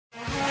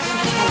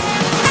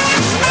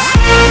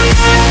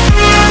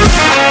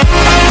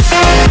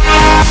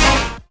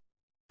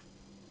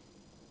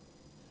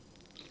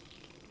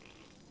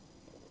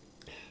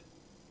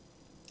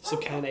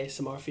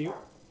ASMR for you.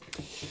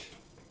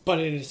 But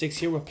in the 6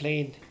 here, we're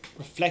playing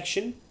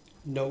Reflection.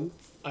 No,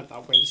 I'm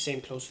not wearing the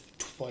same clothes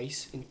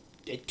twice in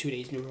 2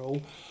 days in a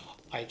row.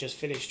 I just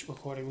finished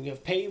recording Ring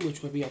of Pain,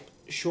 which will be up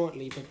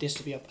shortly, but this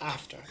will be up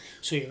after.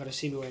 So you're going to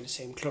see me wearing the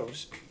same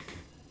clothes.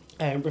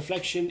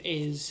 Reflection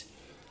is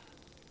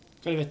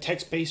kind of a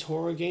text-based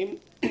horror game.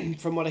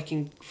 from what I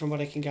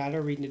can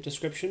gather, reading the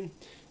description,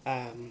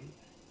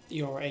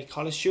 you're a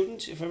college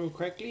student, if I remember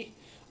correctly,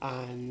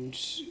 and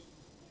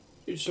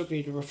you're just looking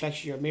at the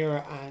reflection of your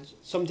mirror, and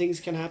some things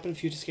can happen, a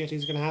few scary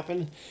things can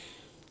happen.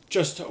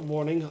 Just a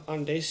warning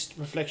on this: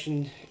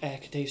 Reflection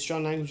contains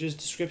strong languages,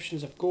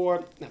 descriptions of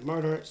gore,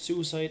 murder,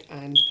 suicide,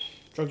 and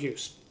drug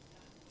use.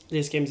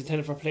 This game is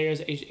intended for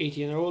players aged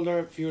 18 or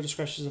older. Viewer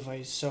discretion is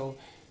advised. So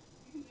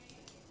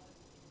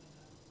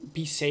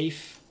be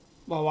safe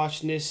while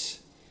watching this.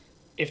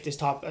 If this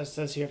topic, as it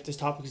says here, if this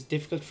topic is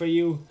difficult for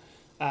you,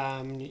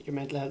 your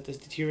mental health is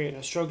deteriorating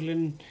or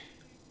struggling,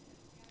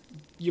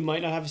 you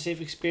might not have a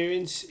safe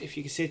experience. If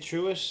you can sit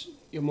through it,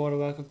 you're more than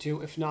welcome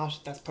to. If not,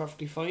 that's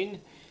perfectly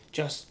fine.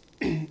 Just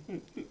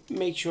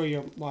make sure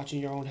you're watching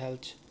your own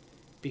health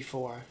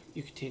before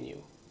you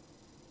continue.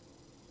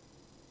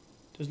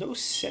 There's no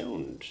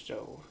sound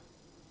though.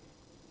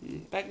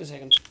 Back in a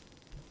second.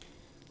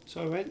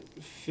 So I went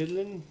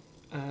fiddling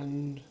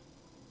and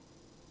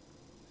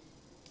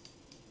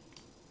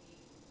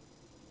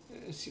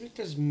it seems like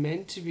there's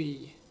meant to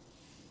be.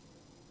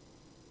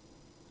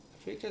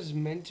 I think there's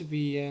meant to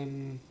be.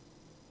 There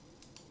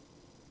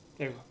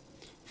we go.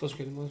 Full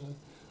screen.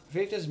 I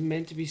think there's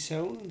meant to be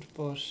sound,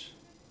 but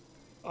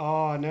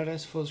oh, now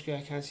that's full screen.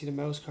 I can't see the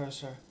mouse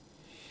cursor.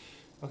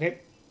 Okay.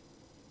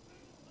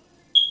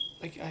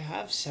 Like I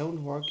have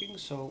sound working,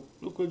 so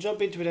look, we'll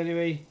jump into it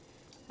anyway.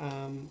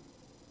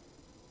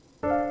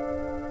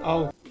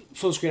 Oh,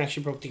 full screen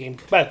actually broke the game.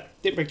 Well,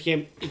 didn't break the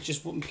game. It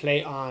just wouldn't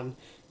play on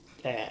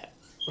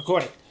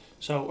recording.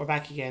 So we're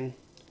back again.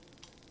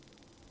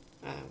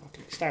 We'll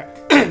click start.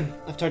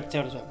 I've turned it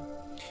down as well.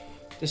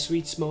 The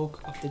sweet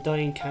smoke of the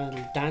dying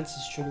candle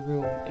dances through the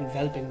room,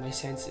 enveloping my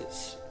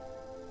senses.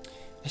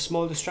 A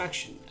small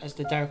distraction as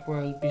the dark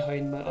world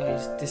behind my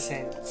eyes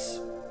descends.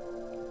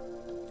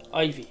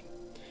 Ivy.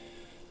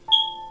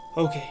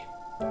 Okay.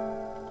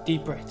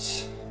 Deep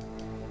breaths.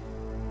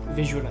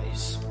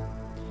 Visualize.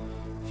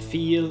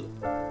 Feel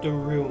the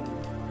room.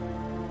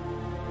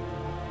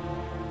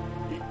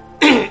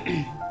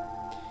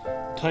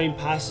 Time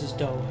passes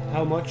though.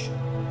 How much?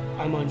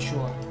 I'm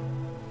unsure.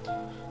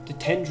 The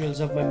tendrils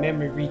of my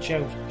memory reach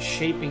out,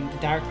 shaping the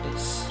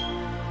darkness,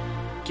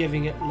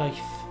 giving it life.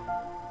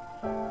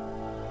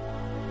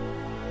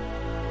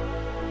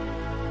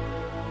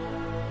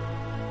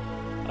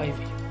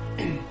 Ivy.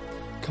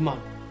 Come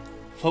on.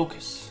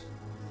 Focus.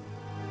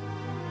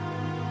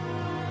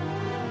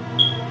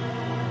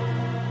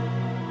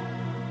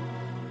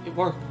 It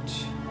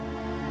worked.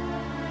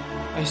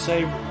 I saw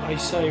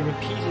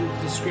repeating the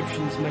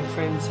descriptions my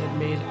friends had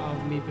made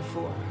of me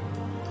before.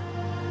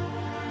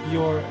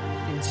 You're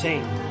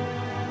insane.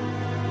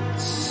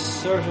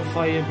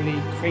 Certifiably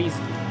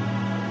crazy.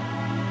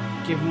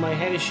 Giving my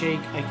head a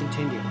shake, I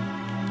continue.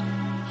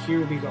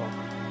 Here we go.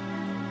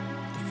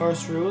 The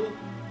first rule.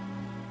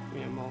 Give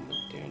me a moment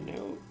there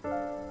now.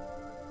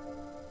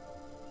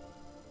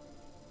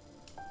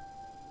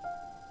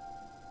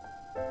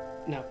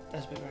 No,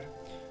 that's a bit better.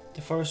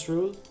 The first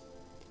rule.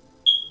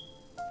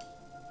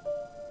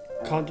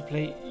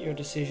 Contemplate your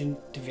decision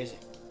to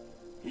visit.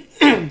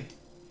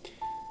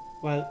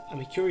 Well, I'm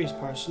a curious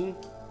person.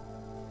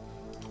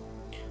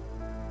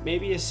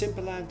 Maybe a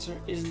simple answer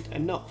isn't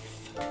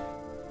enough.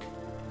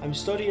 I'm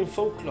studying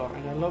folklore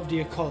and I love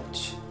the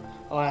occult.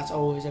 Oh, that's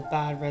always a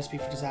bad recipe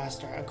for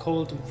disaster.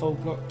 Occult and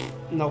folklore?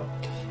 No.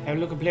 Ever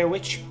look at Blair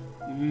Witch?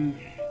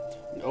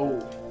 No.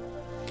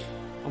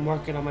 I'm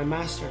working on my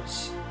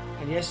master's,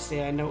 and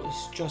yesterday I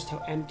noticed just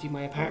how empty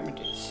my apartment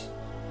is.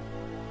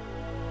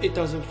 It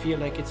doesn't feel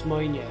like it's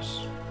mine yet.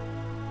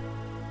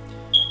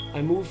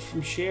 I moved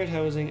from shared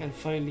housing and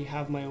finally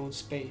have my own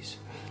space.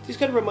 This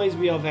kind of reminds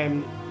me of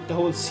the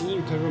whole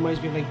scene. Kind of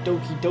reminds me of like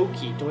Doki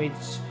Doki, the way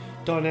it's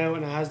done out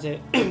and it has the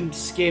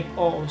skip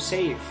auto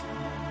save.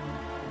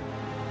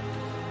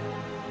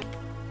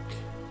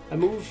 I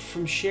moved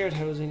from shared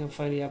housing and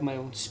finally have my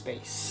own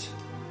space.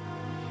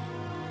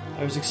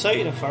 I was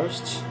excited at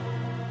first.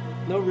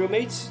 No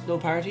roommates, no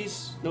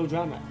parties, no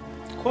drama.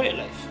 Quiet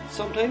life,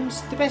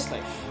 sometimes the best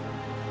life.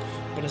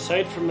 But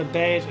aside from a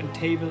bed and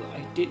table,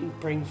 I didn't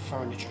bring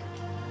furniture.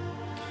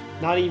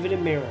 Not even a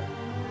mirror.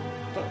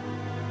 But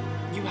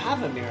you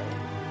have a mirror.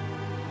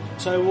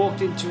 So I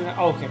walked into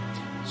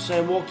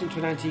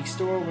an antique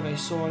store when I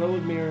saw an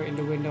old mirror in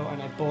the window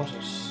and I bought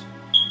it.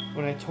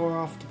 When I tore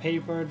off the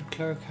paper the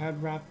clerk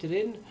had wrapped it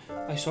in,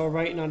 I saw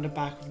writing on the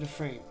back of the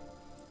frame,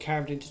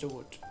 carved into the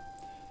wood.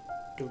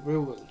 The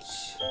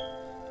rules.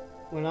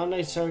 When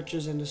online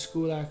searches in the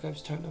school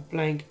archives turned up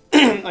blank,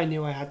 I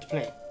knew I had to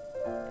play.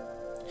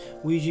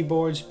 Ouija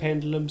boards,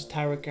 pendulums,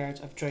 tarot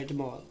cards, I've tried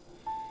them all.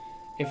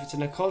 If it's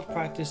an occult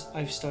practice,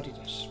 I've studied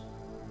it.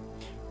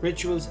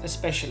 Rituals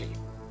especially.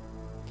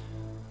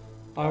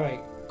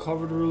 Alright,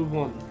 Covered rule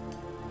 1.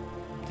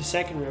 The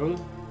second rule: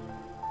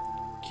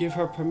 give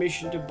her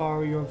permission to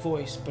borrow your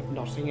voice, but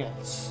nothing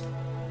else.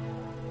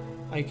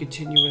 I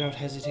continue without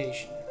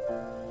hesitation.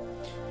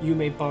 You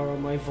may borrow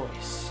my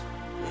voice.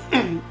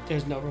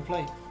 There's no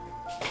reply.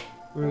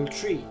 Rule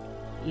 3.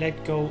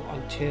 Let go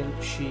until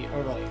she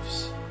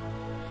arrives.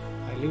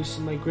 I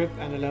loosen my grip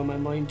and allow my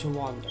mind to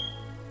wander.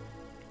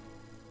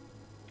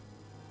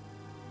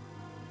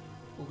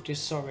 Oh,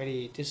 this is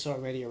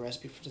already a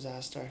recipe for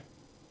disaster.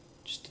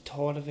 Just the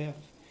thought of it,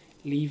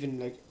 leaving,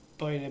 like,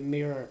 buying a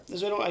mirror.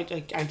 That's why I don't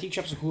like antique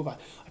shops are cool, but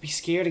I'd be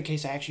scared in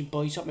case I actually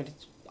buy something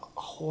that's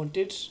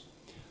haunted.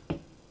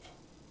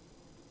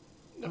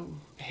 No,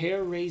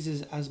 hair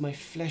raises as my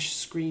flesh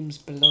screams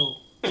below,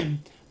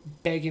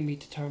 begging me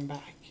to turn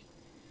back.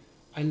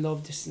 I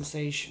love this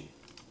sensation.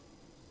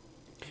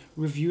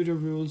 Review the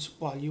rules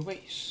while you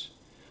wait.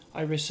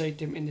 I recite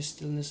them in the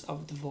stillness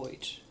of the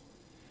void.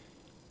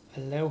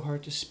 Allow her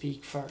to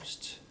speak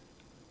first.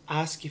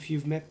 Ask if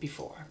you've met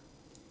before.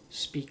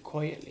 Speak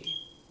quietly.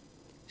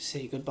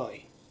 Say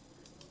goodbye.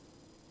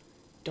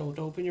 Don't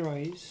open your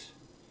eyes.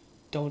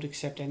 Don't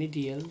accept any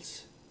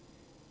deals.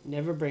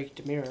 Never break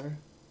the mirror.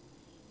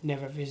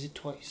 Never visit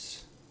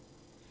twice.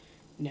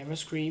 Never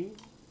scream.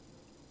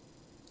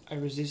 I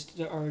resist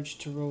the urge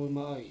to roll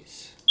my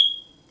eyes.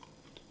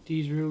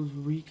 These rules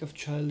reek of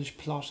childish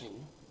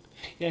plotting.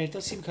 Yeah, it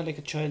does seem kind of like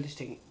a childish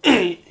thing.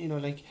 You know,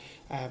 like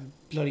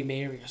Bloody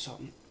Mary or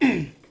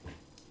something.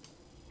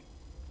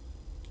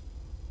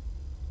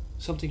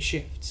 Something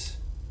shifts.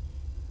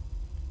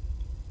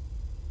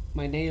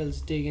 My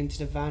nails dig into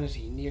the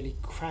vanity, nearly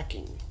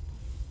cracking.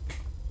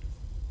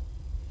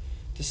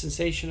 The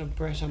sensation of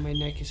breath on my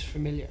neck is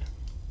familiar.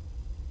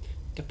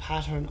 The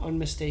pattern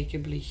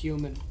unmistakably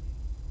human.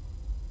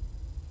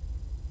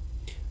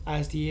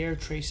 As the air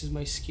traces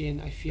my skin,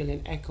 I feel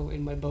an echo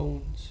in my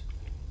bones.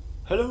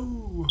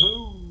 Hello,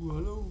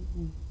 hello,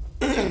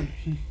 hello.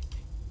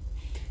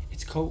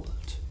 It's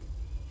cold,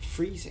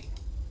 freezing.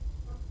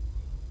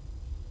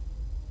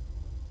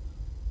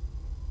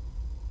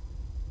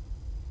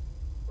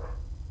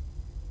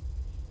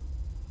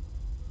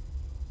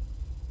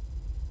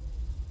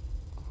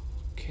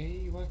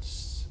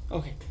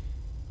 Okay,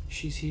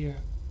 she's here.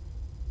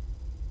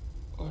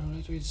 Oh, I don't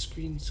like the way the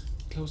screen's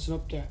closing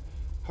up there.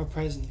 Her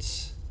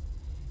presence.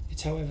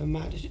 It's how I've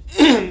imagined.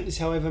 It's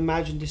how I've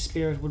imagined the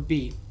spirit would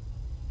be.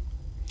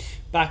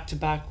 Back to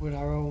back with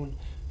our own,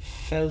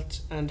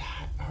 felt and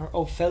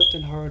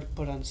heard,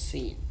 but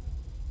unseen.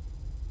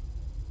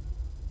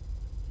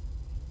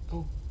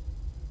 Oh,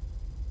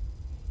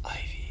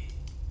 Ivy.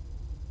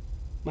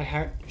 My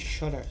heart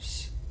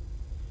shudders.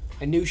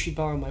 I knew she'd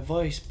borrow my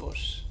voice, but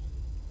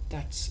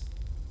that's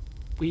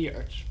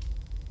weird.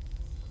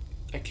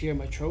 I clear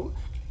my throat.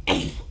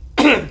 The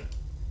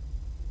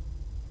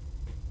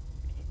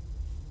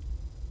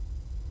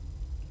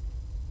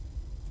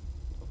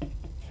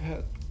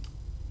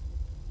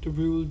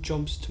rule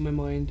jumps to my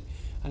mind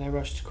and I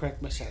rush to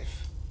correct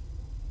myself.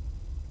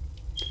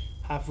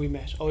 Have we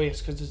met? Oh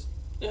yes, because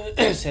there's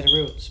a set of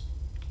rules.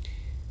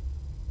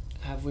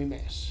 Have we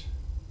met?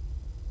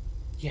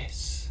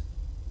 Yes.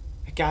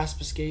 A gasp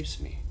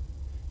escapes me.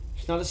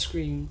 It's not a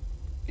scream.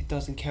 It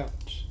doesn't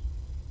count.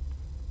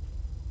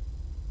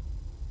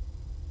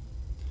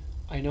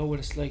 I know what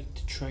it's like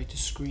to try to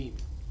scream.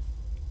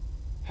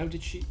 How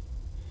did she?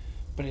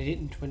 But I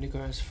didn't when the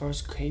girls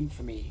first came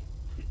for me.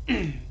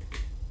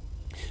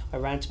 I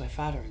ran to my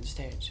father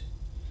instead.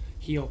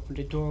 He opened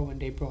the door when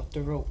they brought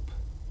the rope.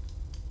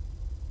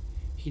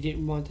 He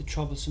didn't want a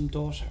troublesome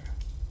daughter.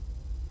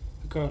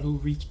 A girl who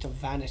reeked of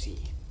vanity.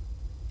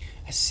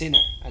 A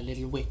sinner, a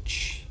little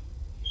witch.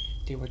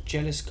 They were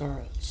jealous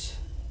girls.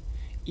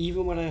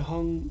 Even when I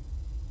hung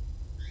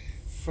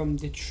from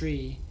the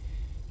tree,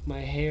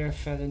 my hair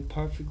fell in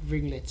perfect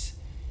ringlets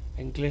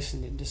and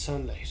glistened in the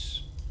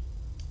sunlight.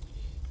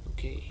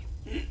 Okay.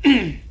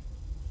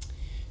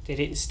 They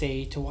didn't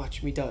stay to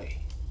watch me die.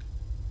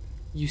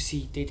 You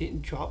see, they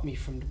didn't drop me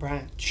from the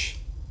branch.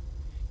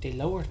 They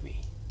lowered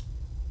me.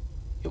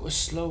 It was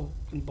slow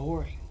and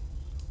boring.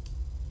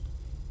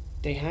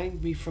 They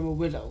hanged me from a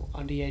willow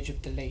on the edge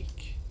of the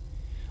lake.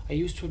 I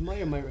used to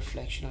admire my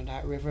reflection on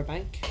that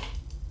riverbank.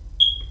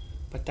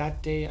 But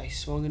that day I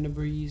swung in the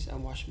breeze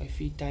and watched my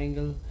feet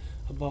dangle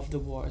above the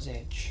water's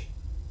edge.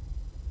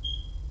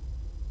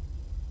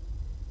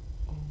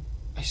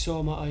 I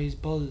saw my eyes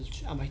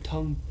bulge and my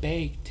tongue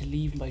begged to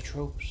leave my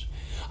throat.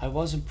 I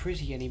wasn't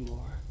pretty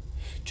anymore,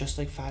 just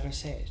like Father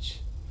said.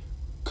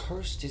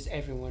 Cursed is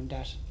everyone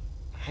that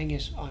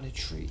hangeth on a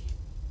tree.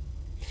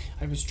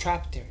 I was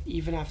trapped there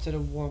even after the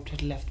warmth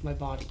had left my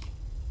body.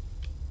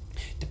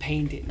 The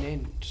pain didn't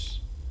end.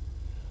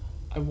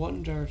 I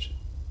wondered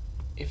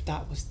if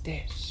that was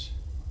death.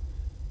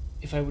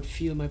 If I would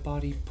feel my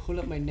body pull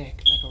at my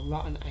neck like a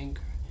rotten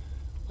anchor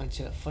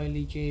until it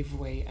finally gave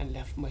way and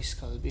left my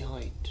skull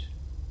behind.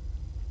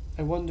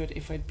 I wondered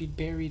if I'd be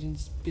buried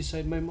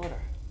beside my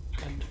mother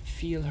and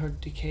feel her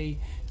decay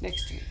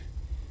next to me.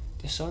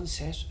 The sun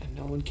set and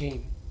no one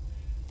came.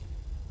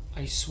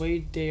 I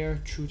swayed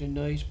there through the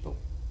night, but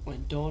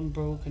When dawn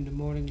broke and the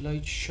morning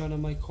light shone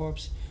on my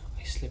corpse,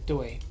 I slipped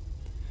away.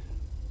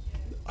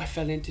 I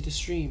fell into the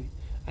stream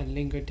and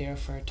lingered there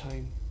for a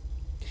time.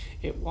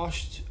 It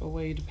washed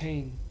away the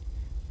pain,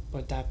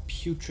 but that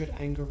putrid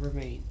anger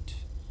remained.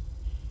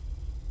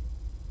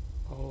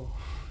 Oh,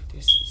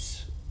 this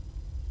is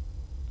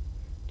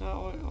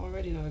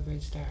already not a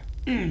great start.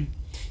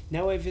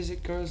 Now I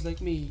visit girls like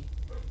me,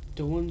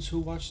 the ones who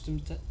watch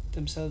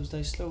themselves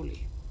die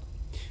slowly.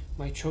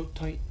 My throat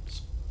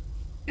tightens.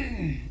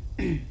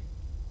 I'm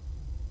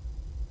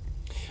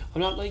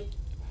not like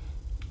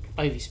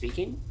Ivy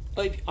speaking.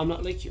 Ivy, I'm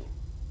not like you.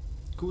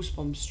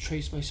 Goosebumps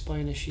trace my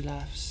spine as she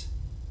laughs.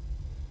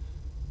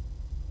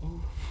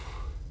 Oh,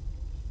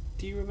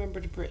 do you remember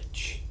the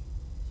bridge?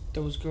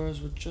 Those girls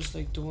were just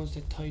like the ones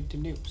that tied the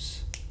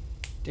noose.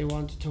 They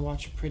wanted to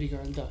watch a pretty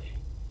girl die,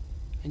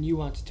 and you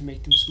wanted to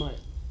make them smile.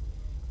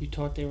 You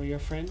thought they were your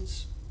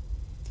friends?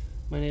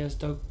 My nails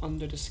dug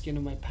under the skin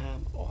of my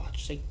palm. Oh,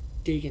 just like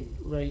digging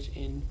right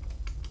in.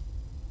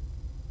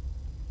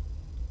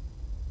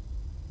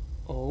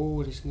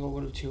 Oh, this can go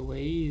one of two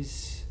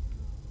ways.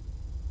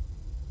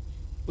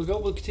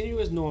 We'll continue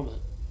as normal.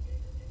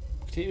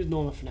 Continue as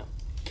normal for now.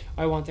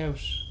 I want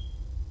out.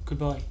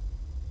 Goodbye.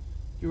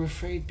 You're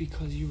afraid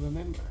because you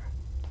remember.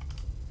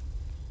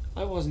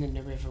 I wasn't in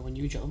the river when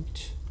you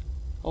jumped.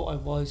 Oh, I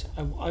was.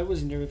 I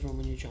was in the river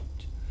when you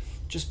jumped.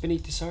 Just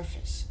beneath the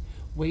surface,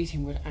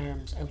 waiting with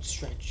arms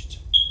outstretched.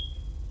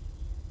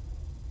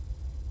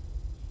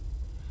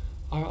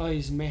 Our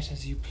eyes met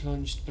as you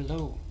plunged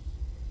below.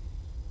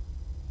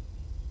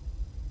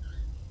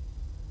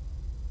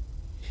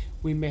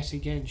 We met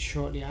again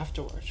shortly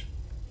afterward.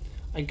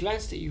 I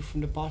glanced at you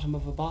from the bottom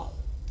of a bottle.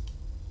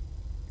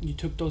 You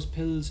took those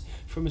pills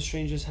from a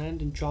stranger's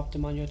hand and dropped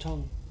them on your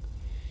tongue.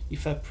 You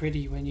felt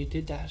pretty when you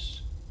did that.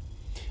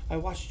 I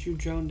watched you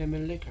drown them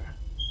in liquor.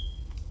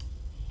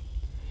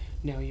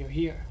 Now you're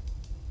here,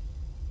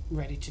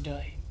 ready to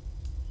die.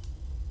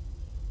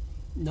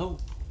 No.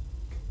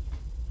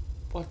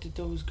 What did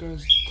those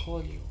girls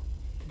call you?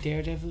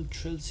 Daredevil,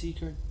 thrill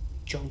seeker,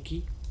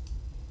 junkie,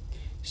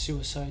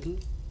 suicidal?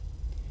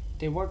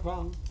 They weren't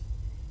wrong.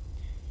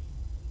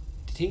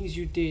 The things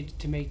you did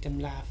to make them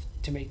laugh,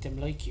 to make them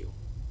like you.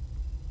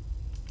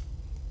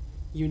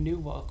 You knew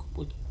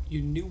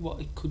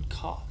what it could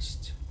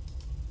cost.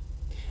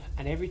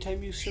 And every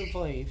time you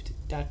survived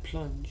that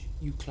plunge,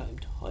 you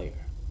climbed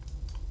higher.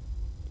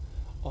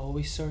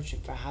 Always searching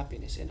for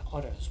happiness in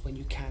others when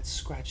you can't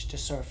scratch the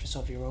surface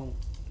of your own.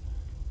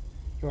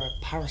 You're a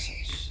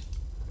parasite.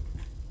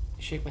 I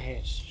shake my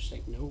head, just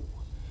like, no.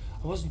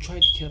 I wasn't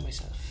trying to kill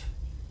myself.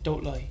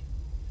 Don't lie.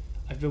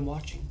 I've been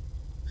watching.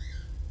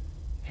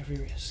 Every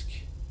risk.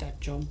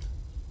 That jump.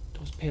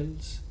 Those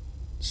pills.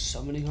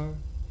 Summoning her.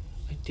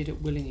 I did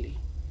it willingly.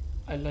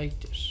 I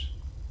liked it.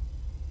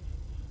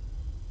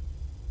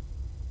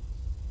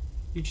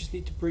 You just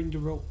need to bring the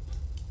rope.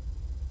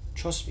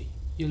 Trust me,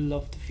 you'll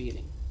love the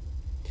feeling.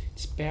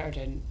 It's better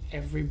than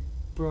every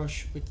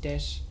brush with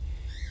death.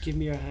 Give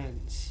me your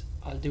hands.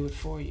 I'll do it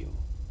for you.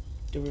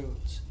 The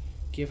rules.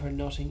 Give her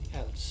nothing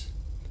else.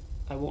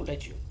 I won't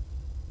let you.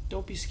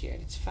 Don't be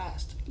scared. It's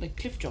fast. Like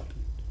cliff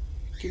jumping.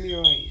 Give me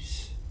your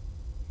eyes.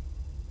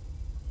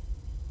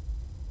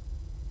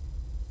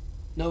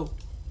 No.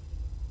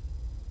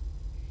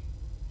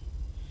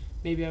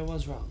 Maybe I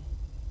was wrong.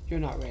 You're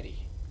not ready.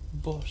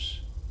 But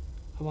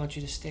I want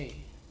you to stay.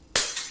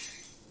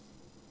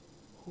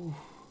 Ooh.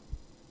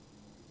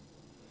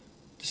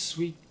 The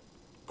sweet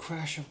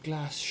crash of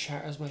glass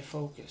shatters my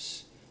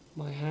focus.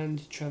 My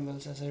hand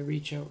trembles as I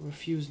reach out,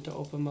 refusing to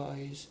open my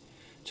eyes.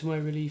 To my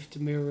relief, the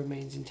mirror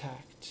remains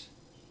intact.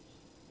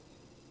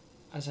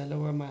 As I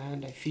lower my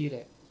hand, I feel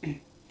it.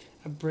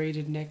 A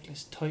braided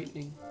necklace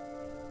tightening.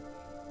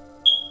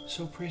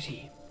 So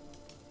pretty.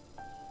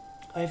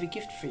 I have a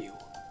gift for you.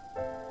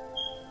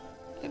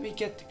 Let me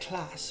get the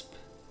clasp.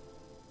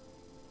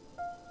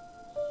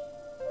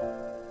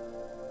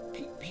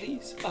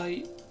 Please,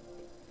 I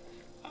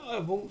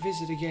won't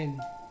visit again.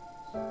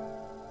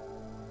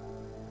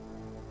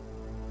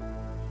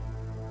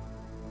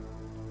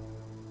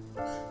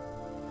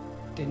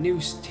 The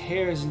noose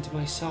tears into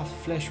my soft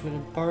flesh with a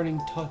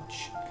burning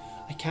touch.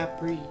 I can't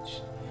breathe.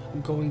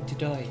 I'm going to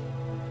die.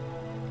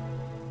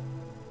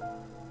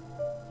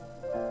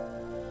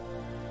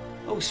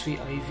 Oh, sweet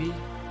Ivy,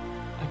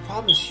 I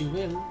promise you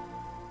will.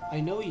 I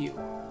know you.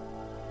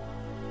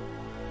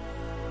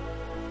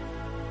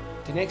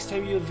 The next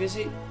time you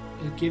visit,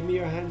 you'll give me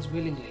your hands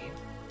willingly.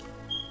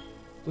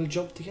 We'll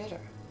jump together.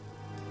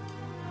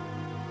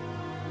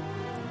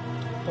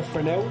 But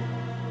for now,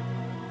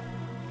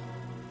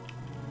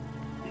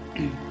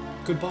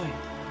 goodbye.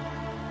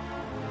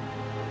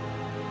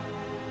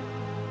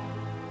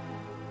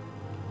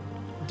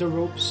 The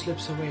rope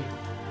slips away.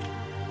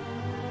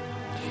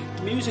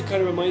 The music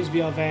kind of reminds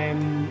me of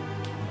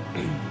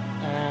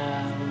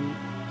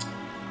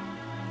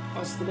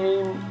what's the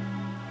name?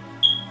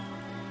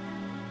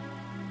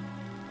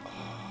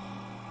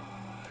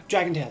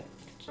 Dragon Tale.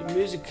 The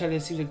music kind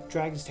of seems like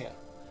Dragon's Tale.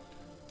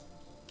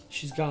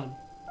 She's gone.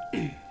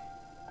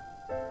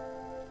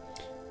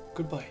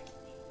 Goodbye.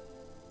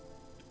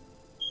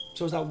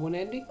 So is that one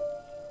ending?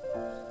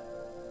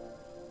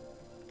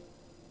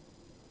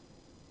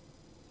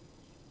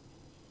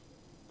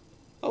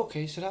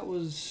 Okay, so that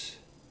was...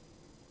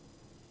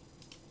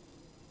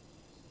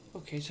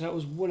 Okay, so that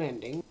was one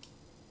ending.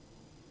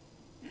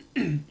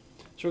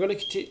 So we're going to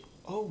continue...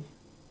 Oh,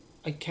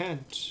 I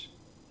can't.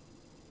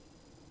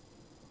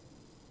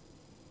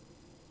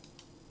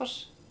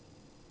 What?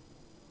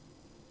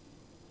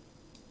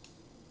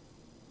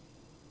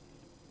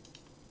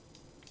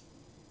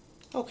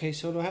 Okay,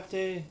 so do I have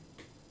to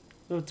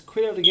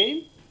quit out the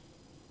game?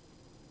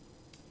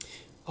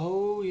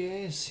 Oh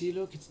yeah, see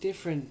look, it's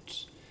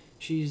different.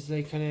 She's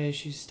like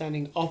she's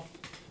standing up,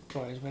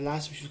 whereas my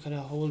last one she was kinda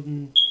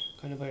holding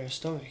by her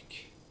stomach.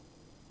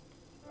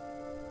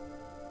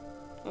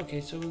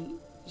 Okay, so we'll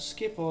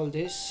skip all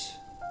this.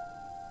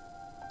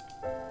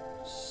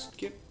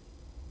 Skip.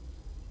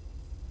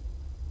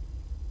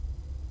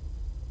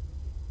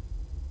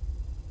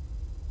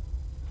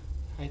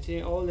 I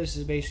think all this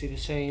is basically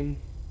the same.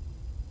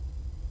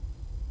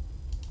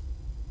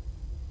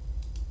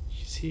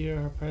 She's here,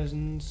 her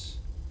presence.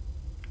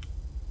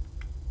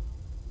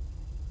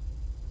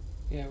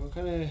 Yeah, we're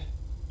kinda...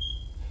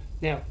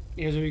 Now,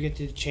 here's where we get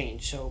to the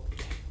change, so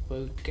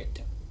we'll get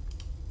to...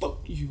 Fuck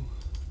you.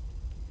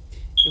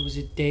 It was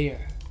a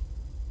dare.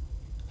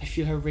 I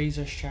feel her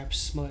razor-sharp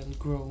smile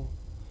grow.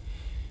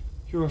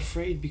 You're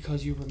afraid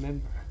because you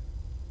remember.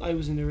 I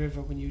was in the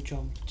river when you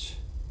jumped,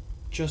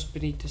 just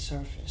beneath the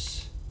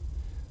surface,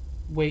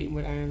 waiting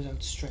with arms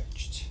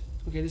outstretched.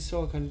 Okay, this is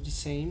all kind of the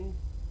same.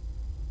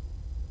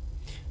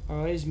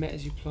 Our eyes met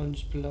as you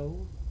plunged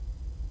below.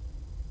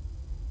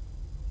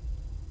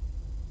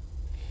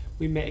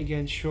 We met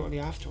again shortly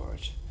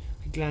afterward.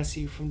 I glanced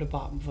at you from the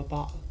bottom of a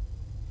bottle.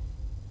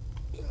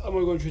 I'm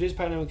going to go through this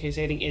part now in case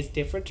anything is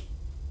different.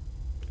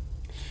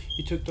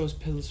 You took those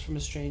pills from a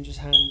stranger's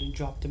hand and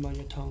dropped them on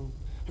your tongue.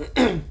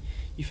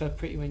 You felt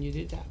pretty when you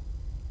did that.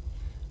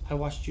 I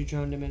watched you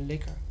drown them in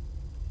liquor.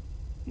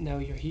 Now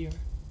you're here,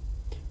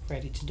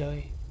 ready to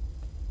die.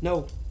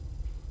 No.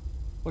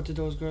 What did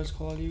those girls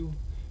call you?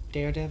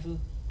 Daredevil,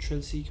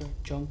 thrill seeker,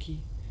 junkie,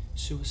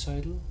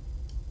 suicidal?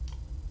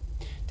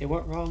 They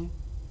weren't wrong.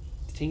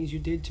 The things you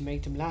did to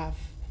make them laugh,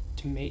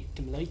 to make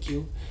them like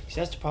you. See,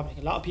 that's the problem.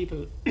 Like, a lot of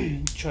people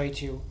try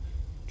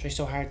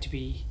so hard to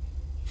be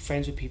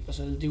friends with people,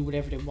 so they'll do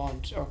whatever they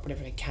want or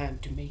whatever they can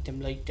to make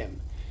them like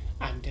them,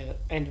 and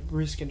end up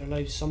risking their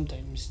lives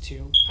sometimes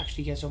to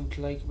actually get someone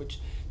to like it, which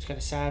is kind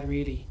of sad,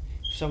 really.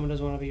 If someone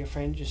doesn't want to be your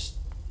friend, just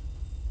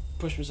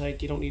push them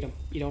aside. You don't need them.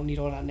 You don't need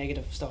all that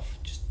negative stuff.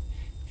 Just,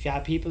 if you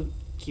have people,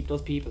 keep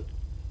those people.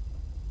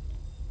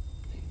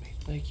 They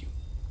might like you.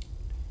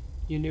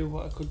 You knew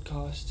what it could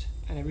cost,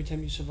 and every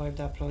time you survived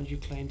that plunge, you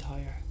climbed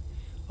higher,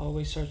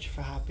 always searching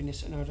for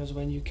happiness in others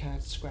when you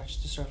can't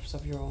scratch the surface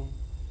of your own.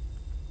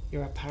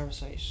 You're a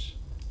parasite.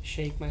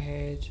 Shake my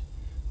head.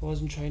 I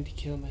wasn't trying to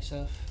kill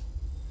myself.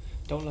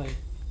 Don't lie.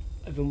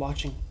 I've been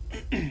watching.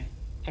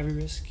 Every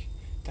risk.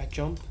 That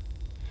jump.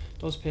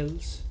 Those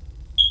pills.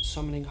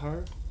 Summoning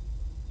her.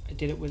 I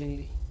did it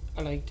willingly.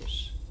 I liked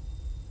it.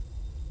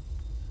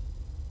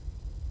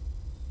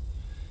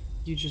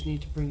 You just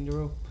need to bring the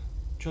rope.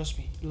 Trust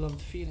me, you'll love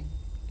the feeling.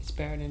 It's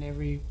better than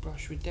every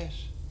brush with death.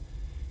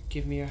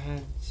 Give me your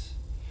hands.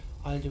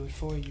 I'll do it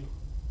for you.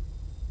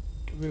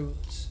 The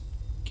rules.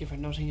 Give her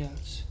nothing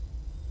else.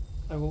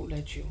 I won't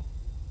let you.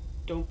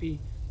 Don't be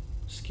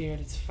scared,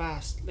 it's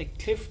fast, like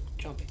cliff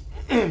jumping.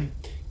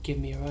 Give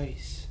me your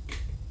eyes.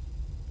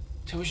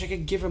 So I wish I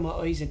could give her my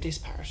eyes in this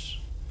part.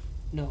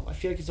 No, I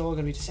feel like it's all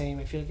going to be the same.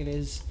 I feel like it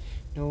is.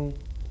 No.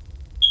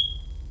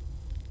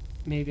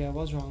 Maybe I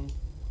was wrong.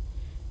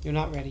 You're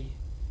not ready.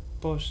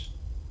 But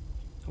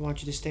I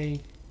want you to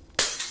stay.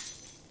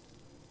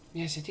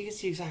 Yes, I think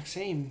it's the exact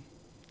same.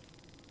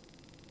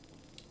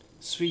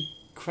 Sweet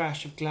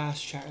crash of glass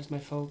shatters my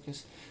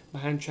focus. My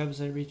hand trembles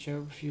as I reach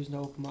out, refusing to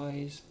open my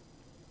eyes.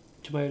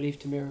 To my relief,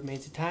 the mirror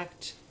remains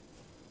intact.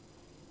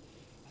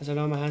 As I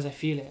lower my hands, I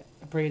feel it.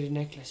 A braided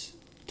necklace.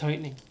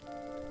 Tightening.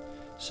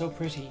 So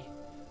pretty.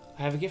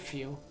 I have a gift for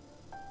you.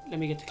 Let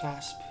me get the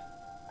clasp.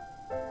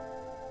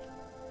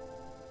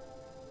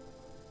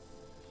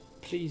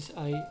 Please,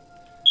 I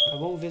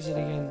won't visit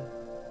again.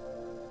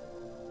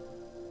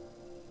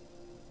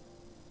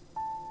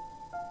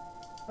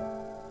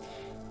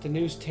 The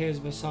noose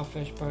tears my soft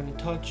flesh, burning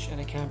touch, and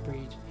I can't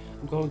breathe.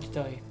 I'm going to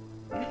die.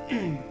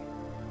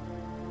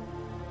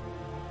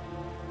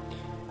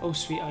 Oh,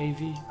 sweet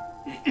Ivy.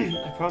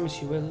 I promise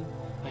you will.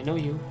 I know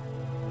you.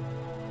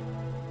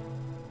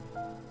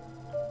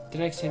 The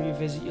next time you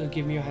visit, you'll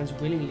give me your hands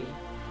willingly.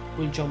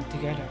 We'll jump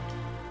together.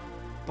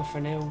 But for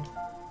now,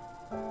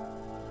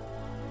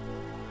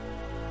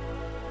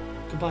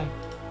 goodbye.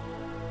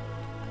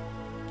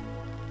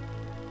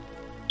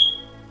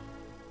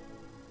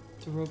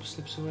 The rope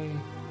slips away.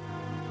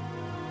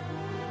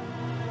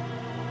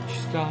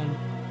 She's gone.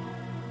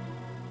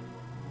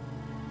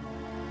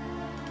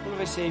 What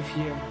if I save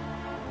here?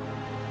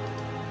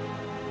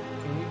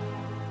 Okay.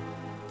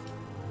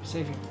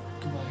 Save here.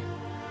 Goodbye.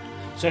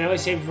 So I know I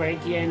saved right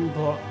at the end,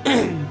 but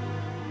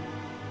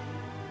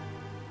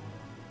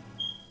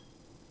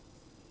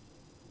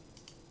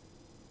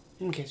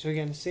Okay, so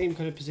again, same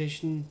kind of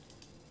position.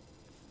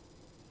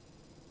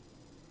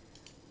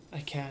 I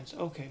can't.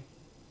 Okay.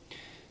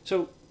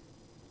 So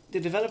the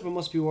developer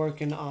must be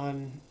working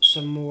on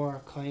some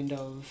more kind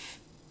of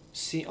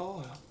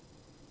oh,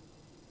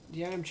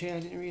 the arm change. I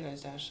didn't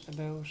realize that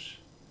about.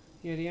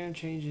 Yeah, the arm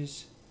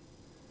changes.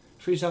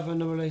 Free software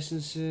number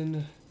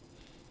licensing.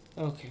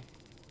 Okay,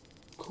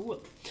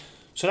 cool.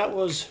 So that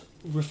was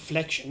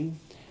Reflection.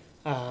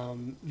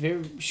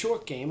 Very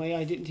short game.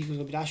 I didn't think it was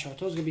gonna be that short. I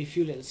thought it was gonna be a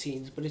few little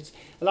scenes, but it's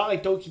a lot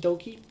like Doki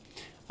Doki.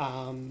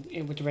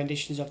 With the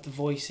renditions of the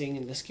voicing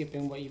and the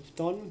skipping, what you've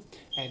done.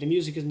 The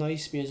music is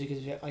nice. Music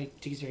is I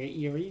think it's very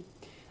eerie.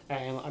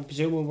 I'm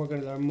presuming we're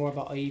going to learn more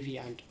about Ivy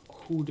and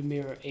who the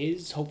mirror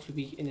is.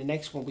 Hopefully, in the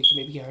next one we can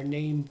maybe get her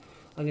name.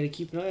 I'm going to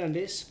keep an eye on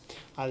this.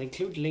 I'll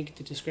include the link in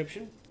the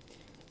description.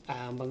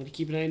 I'm going to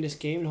keep an eye on this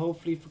game, and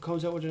hopefully, if it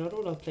comes out with another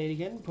one, I'll play it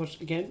again. But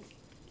again,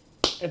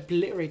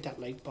 obliterate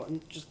that like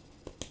button. Just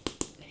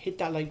hit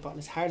that like button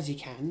as hard as you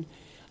can.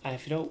 And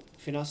if you're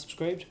not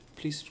subscribed,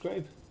 please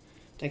subscribe.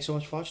 Thanks so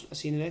much for watching. I'll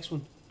see you in the next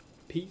one.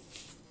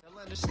 Peace. I'll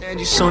understand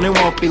you soon, it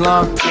won't be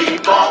long.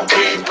 Keep on,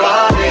 keep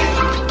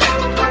running.